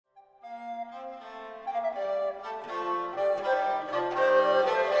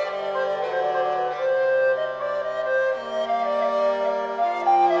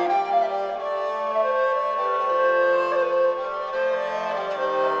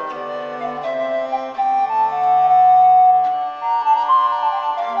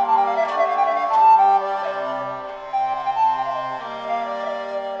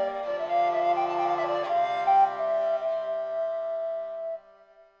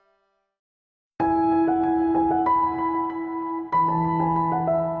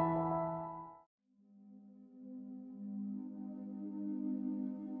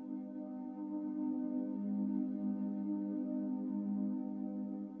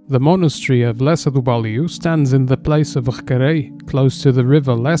The monastery of Leça do Balio stands in the place of Recarei, close to the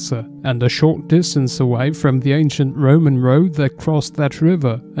river Leça, and a short distance away from the ancient Roman road that crossed that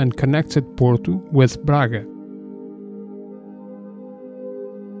river and connected Porto with Braga.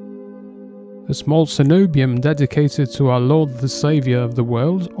 A small cenobium dedicated to our Lord the Saviour of the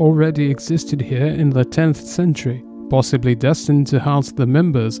world already existed here in the 10th century, possibly destined to house the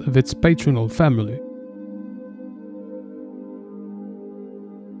members of its patronal family.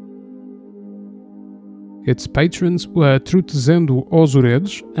 Its patrons were Trutezendo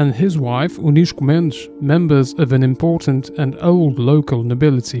Osouredes and his wife Unisco Mendes, members of an important and old local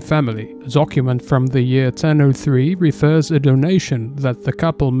nobility family. A document from the year 1003 refers a donation that the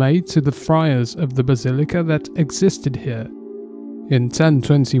couple made to the friars of the basilica that existed here. In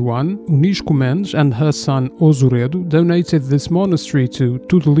 1021, Unisco Mendes and her son Osouredo donated this monastery to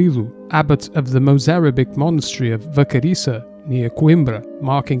Tudelido, abbot of the Mozarabic monastery of Vacarissa, near Coimbra,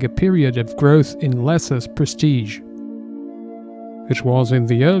 marking a period of growth in Leça's prestige. It was in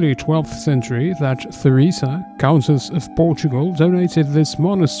the early 12th century that Teresa, Countess of Portugal, donated this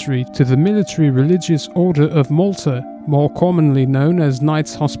monastery to the military religious order of Malta, more commonly known as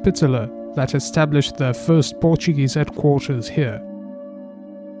Knights Hospitaller, that established their first Portuguese headquarters here.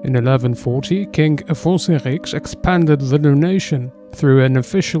 In 1140, King Afonso I expanded the donation through an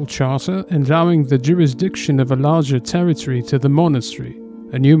official charter endowing the jurisdiction of a larger territory to the monastery.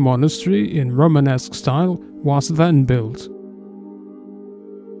 A new monastery in Romanesque style was then built.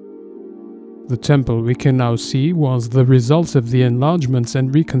 The temple we can now see was the result of the enlargements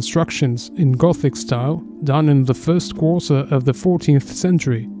and reconstructions in Gothic style done in the first quarter of the 14th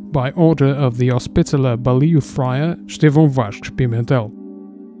century by order of the Hospitaller Balio friar Estevão Vasques Pimentel.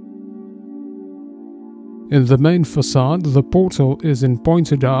 In the main facade, the portal is in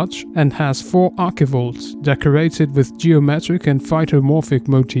pointed arch and has 4 archivolts decorated with geometric and phytomorphic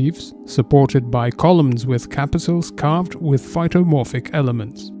motifs, supported by columns with capitals carved with phytomorphic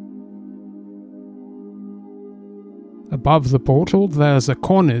elements. Above the portal there's a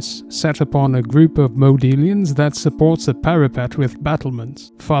cornice set upon a group of modillions that supports a parapet with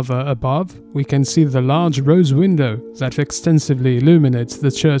battlements. Further above, we can see the large rose window that extensively illuminates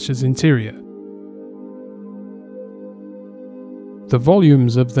the church's interior. The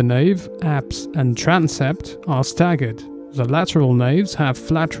volumes of the nave, apse and transept are staggered. The lateral naves have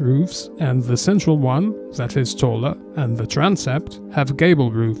flat roofs and the central one, that is taller, and the transept have gable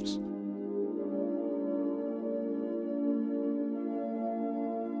roofs.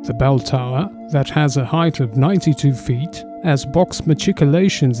 The bell tower, that has a height of 92 feet, has box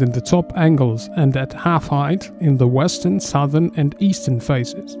machicolations in the top angles and at half height in the western, southern and eastern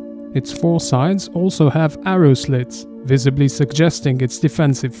faces. Its 4 sides also have arrow slits, visibly suggesting its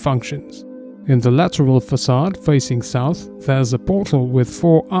defensive functions. In the lateral facade facing south, there's a portal with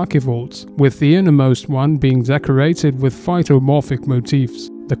 4 archivolts, with the innermost one being decorated with phytomorphic motifs.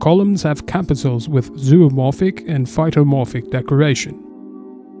 The columns have capitals with zoomorphic and phytomorphic decoration.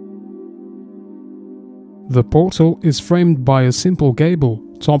 The portal is framed by a simple gable,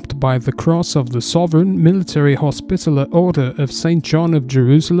 topped by the cross of the Sovereign Military Hospitaller Order of St. John of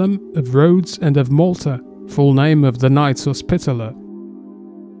Jerusalem, of Rhodes and of Malta, full name of the Knights Hospitaller.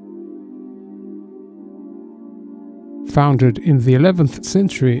 Founded in the 11th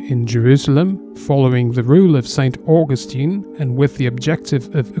century in Jerusalem, following the rule of St. Augustine, and with the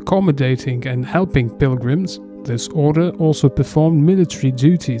objective of accommodating and helping pilgrims, this order also performed military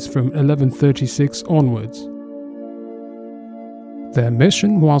duties from 1136 onwards. Their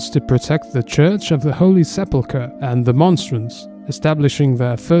mission was to protect the Church of the Holy Sepulchre and the monstrance, establishing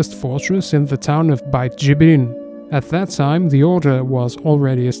their first fortress in the town of Beit Jibrin. At that time, the order was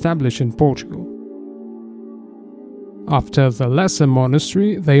already established in Portugal. After the Leça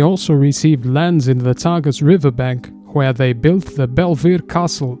monastery, they also received lands in the Tagus riverbank, where they built the Belvir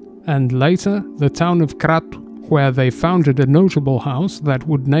castle, and later the town of Crato, where they founded a notable house that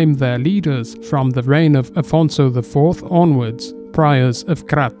would name their leaders from the reign of Afonso IV onwards, priors of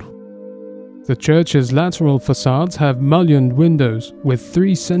Crato. The church's lateral facades have mullioned windows with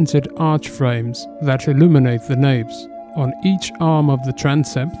 3 centered arch frames that illuminate the naves. On each arm of the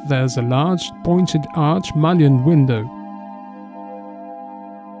transept there's a large pointed arch mullioned window.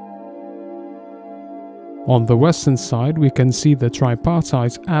 On the western side we can see the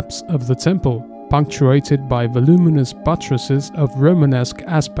tripartite apse of the temple, punctuated by voluminous buttresses of Romanesque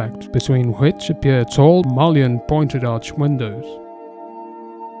aspect, between which appear tall, mullioned pointed arch windows.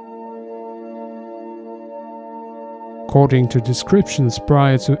 According to descriptions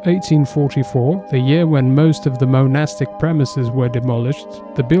prior to 1844, the year when most of the monastic premises were demolished,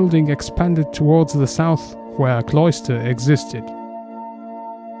 the building expanded towards the south, where a cloister existed.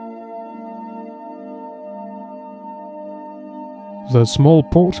 The small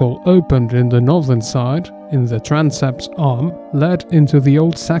portal opened in the northern side, in the transept's arm, led into the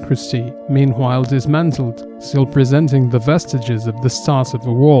old sacristy, meanwhile dismantled, still presenting the vestiges of the start of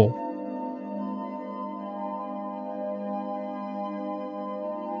a wall.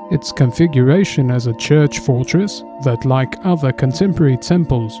 Its configuration as a church fortress, that like other contemporary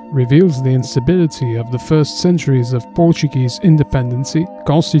temples reveals the instability of the first centuries of Portuguese independency,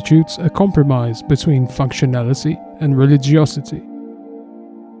 constitutes a compromise between functionality and religiosity.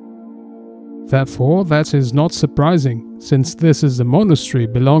 Therefore, that is not surprising, since this is a monastery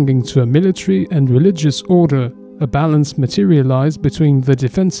belonging to a military and religious order, a balance materialized between the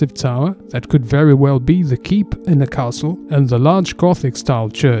defensive tower, that could very well be the keep in a castle, and the large Gothic-style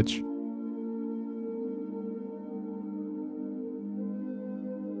church.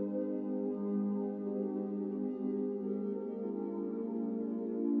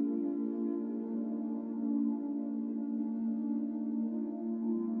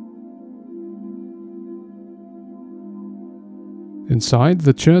 Inside,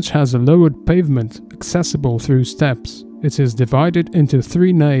 the church has a lowered pavement, accessible through steps. It is divided into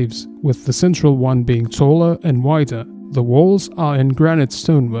 3 naves, with the central one being taller and wider. The walls are in granite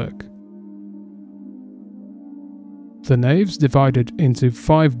stonework. The naves, divided into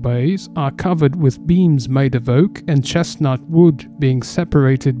 5 bays, are covered with beams made of oak and chestnut wood, being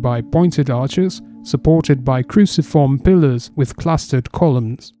separated by pointed arches, supported by cruciform pillars with clustered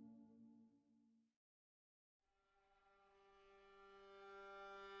columns.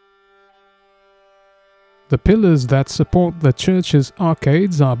 The pillars that support the church's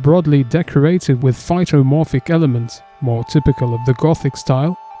arcades are broadly decorated with phytomorphic elements, more typical of the Gothic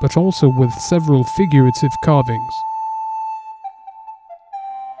style, but also with several figurative carvings.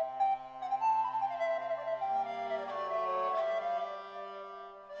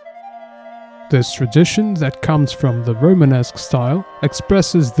 This tradition, that comes from the Romanesque style,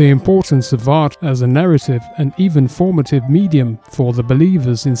 expresses the importance of art as a narrative and even formative medium for the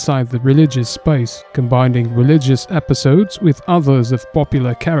believers inside the religious space, combining religious episodes with others of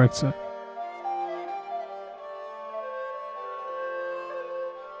popular character.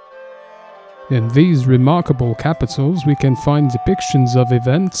 In these remarkable capitals we can find depictions of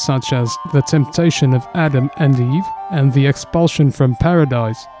events such as the temptation of Adam and Eve and the expulsion from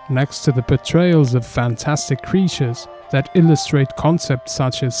paradise, next to the portrayals of fantastic creatures that illustrate concepts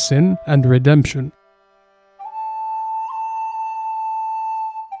such as sin and redemption.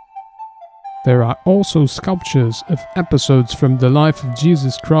 There are also sculptures of episodes from the life of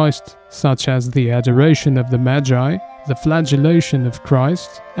Jesus Christ, such as the adoration of the Magi, the flagellation of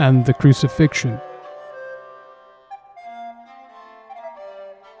Christ, and the crucifixion.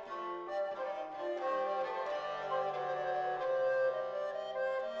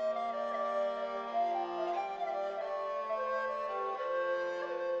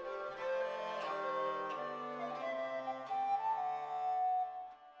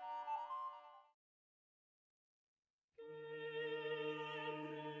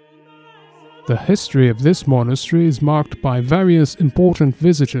 The history of this monastery is marked by various important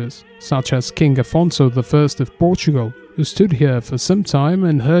visitors, such as King Afonso I of Portugal, who stood here for some time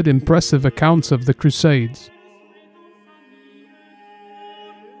and heard impressive accounts of the Crusades.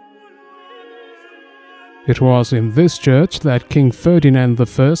 It was in this church that King Ferdinand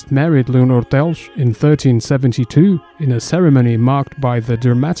I married Leonor in 1372, in a ceremony marked by the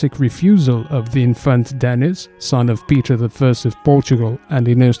dramatic refusal of the infant Denis, son of Peter I of Portugal and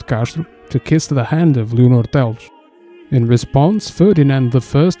Inês de Castro, to kiss the hand of Leonor. In response, Ferdinand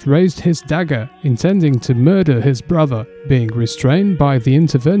I raised his dagger, intending to murder his brother, being restrained by the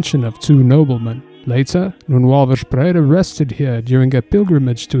intervention of 2 noblemen. Later, Nuno Álvares Pereira rested here during a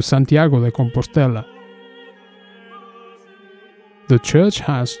pilgrimage to Santiago de Compostela. The church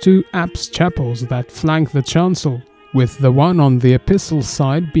has 2 apse chapels that flank the chancel, with the one on the epistle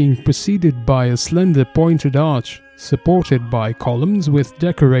side being preceded by a slender pointed arch, supported by columns with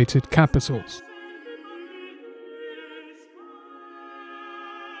decorated capitals.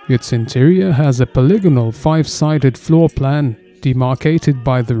 Its interior has a polygonal 5-sided floor plan, demarcated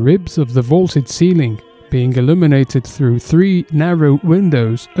by the ribs of the vaulted ceiling, being illuminated through 3 narrow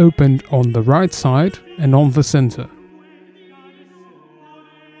windows opened on the right side and on the center.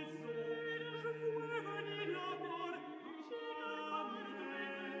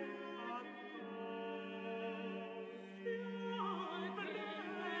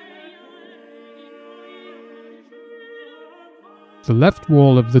 The left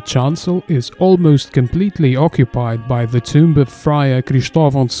wall of the chancel is almost completely occupied by the tomb of Friar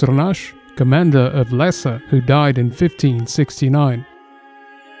Cristóvão de Sernach, commander of Leça, who died in 1569.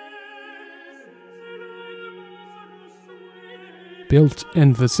 Built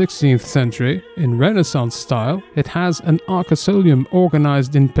in the 16th century, in Renaissance style, it has an arcosolium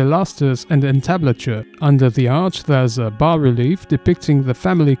organized in pilasters and entablature. Under the arch there's a bas-relief depicting the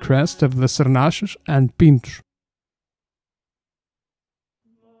family crest of the Cernaches and Pintos.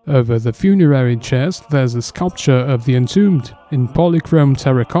 Over the funerary chest there's a sculpture of the entombed in polychrome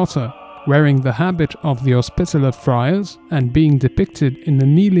terracotta, wearing the habit of the Hospitaller friars and being depicted in a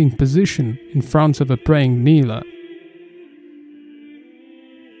kneeling position in front of a praying kneeler.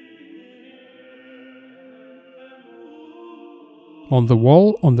 On the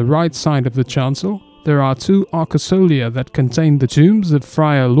wall on the right side of the chancel, there are two arcosolia that contain the tombs of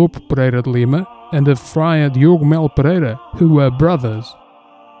Friar Lopo Pereira de Lima and of Friar Diogo Melo Pereira, who were brothers.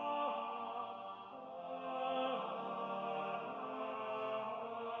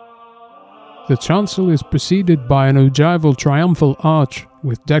 The chancel is preceded by an ogival triumphal arch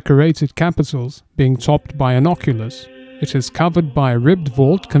with decorated capitals being topped by an oculus. It is covered by a ribbed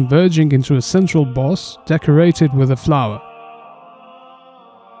vault converging into a central boss decorated with a flower.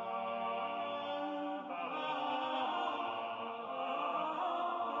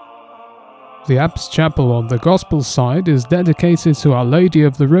 The apse chapel on the Gospel side is dedicated to Our Lady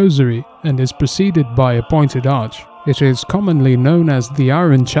of the Rosary and is preceded by a pointed arch. It is commonly known as the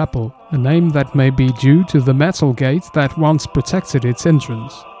Iron Chapel, a name that may be due to the metal gate that once protected its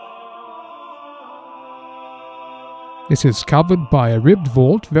entrance. It is covered by a ribbed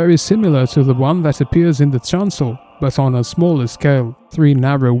vault very similar to the one that appears in the chancel, but on a smaller scale. 3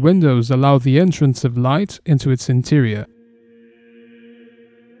 narrow windows allow the entrance of light into its interior.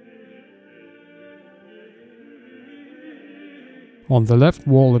 On the left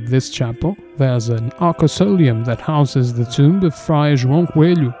wall of this chapel, there's an arcosolium that houses the tomb of Friar João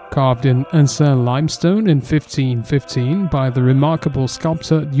Coelho, carved in Ancien limestone in 1515 by the remarkable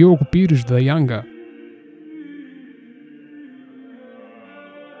sculptor Diogo Pires da Younger.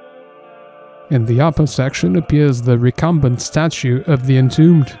 In the upper section appears the recumbent statue of the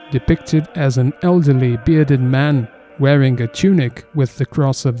entombed, depicted as an elderly bearded man, wearing a tunic with the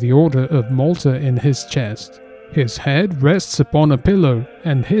cross of the Order of Malta in his chest. His head rests upon a pillow,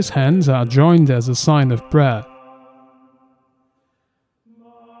 and his hands are joined as a sign of prayer.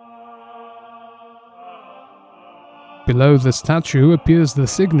 Below the statue appears the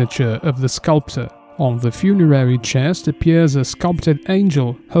signature of the sculptor. On the funerary chest appears a sculpted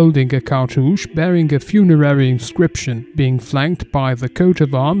angel holding a cartouche bearing a funerary inscription, being flanked by the coat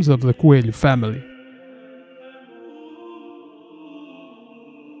of arms of the Coelho family.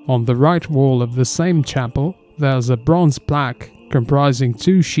 On the right wall of the same chapel, there's a bronze plaque comprising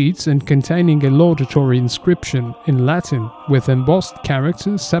 2 sheets and containing a laudatory inscription in Latin with embossed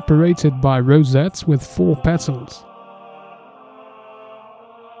characters separated by rosettes with 4 petals.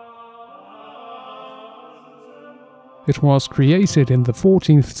 It was created in the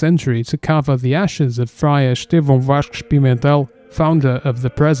 14th century to cover the ashes of Friar Estevão Vasques Pimentel, founder of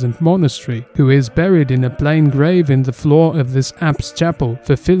the present monastery, who is buried in a plain grave in the floor of this apse chapel,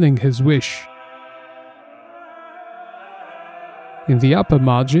 fulfilling his wish. In the upper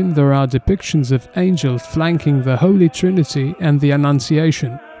margin there are depictions of angels flanking the Holy Trinity and the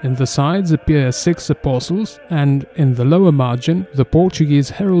Annunciation. In the sides appear 6 apostles, and in the lower margin the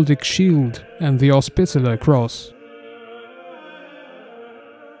Portuguese heraldic shield and the Hospitaller cross.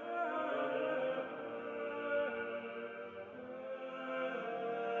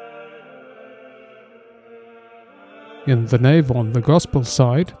 In the nave on the Gospel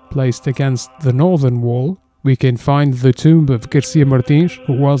side, placed against the northern wall, we can find the tomb of Garcia Martins,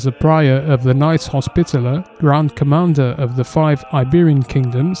 who was a prior of the Knights Hospitaller, Grand Commander of the 5 Iberian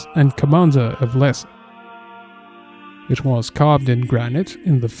Kingdoms and Commander of Leça. It was carved in granite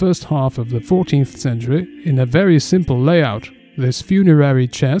in the first half of the 14th century in a very simple layout. This funerary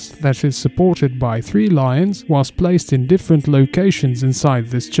chest, that is supported by 3 lions, was placed in different locations inside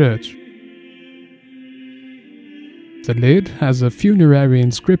this church. The lid has a funerary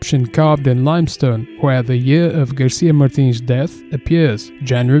inscription carved in limestone, where the year of Garcia Martins' death appears,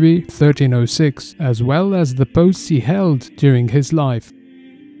 January 1306, as well as the posts he held during his life.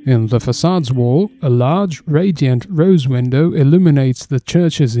 In the façade's wall, a large, radiant rose window illuminates the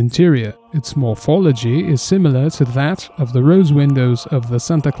church's interior. Its morphology is similar to that of the rose windows of the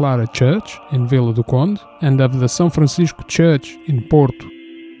Santa Clara Church in Vila do Conde and of the São Francisco Church in Porto.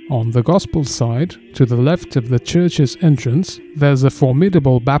 On the Gospel side, to the left of the church's entrance, there's a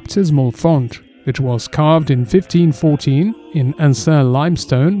formidable baptismal font. It was carved in 1514 in Ancien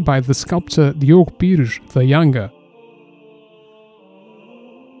limestone by the sculptor Diogo Pires the Younger.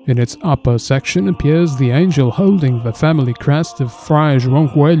 In its upper section appears the angel holding the family crest of Fray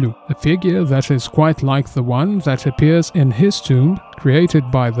João Coelho, a figure that is quite like the one that appears in his tomb, created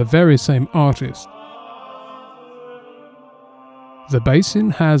by the very same artist. The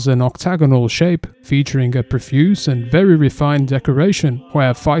basin has an octagonal shape, featuring a profuse and very refined decoration,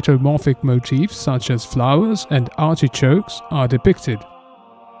 where phytomorphic motifs such as flowers and artichokes are depicted.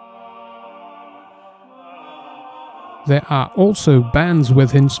 There are also bands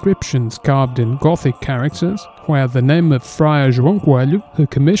with inscriptions carved in Gothic characters, where the name of Fray João Coelho, who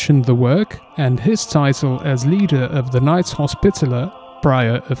commissioned the work, and his title as leader of the Knights Hospitaller,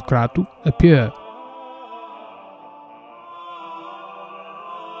 Prior of Crato, appear.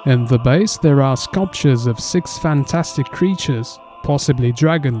 In the base there are sculptures of 6 fantastic creatures, possibly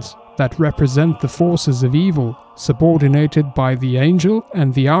dragons, that represent the forces of evil, subordinated by the angel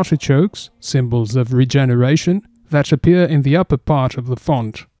and the artichokes, symbols of regeneration, that appear in the upper part of the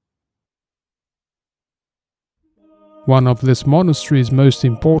font. One of this monastery's most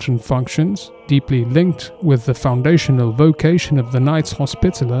important functions, deeply linked with the foundational vocation of the Knights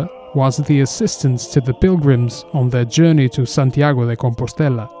Hospitaller, was the assistance to the pilgrims on their journey to Santiago de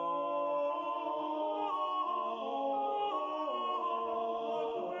Compostela.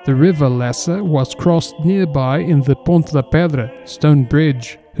 The river Leça was crossed nearby in the Ponte da Pedra stone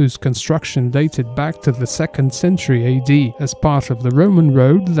bridge, whose construction dated back to the 2nd century AD as part of the Roman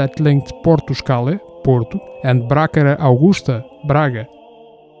road that linked Portugal, Porto, and Bracara Augusta, Braga.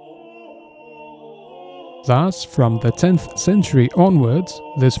 Thus, from the 10th century onwards,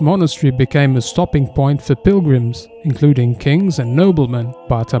 this monastery became a stopping point for pilgrims, including kings and noblemen,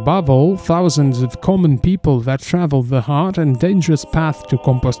 but above all, thousands of common people that traveled the hard and dangerous path to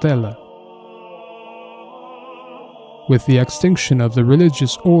Compostela. With the extinction of the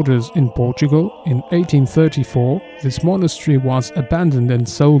religious orders in Portugal in 1834, this monastery was abandoned and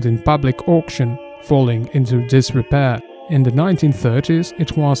sold in public auction, falling into disrepair. In the 1930s,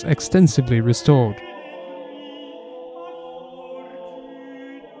 it was extensively restored.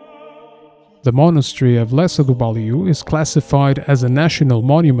 The monastery of Leça do Balio is classified as a national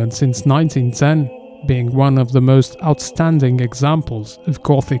monument since 1910, being one of the most outstanding examples of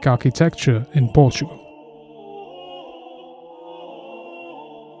Gothic architecture in Portugal.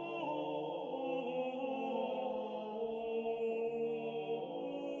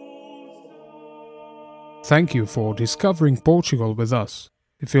 Thank you for discovering Portugal with us.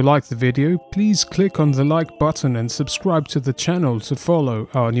 If you liked the video, please click on the like button and subscribe to the channel to follow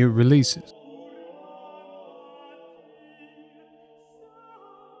our new releases.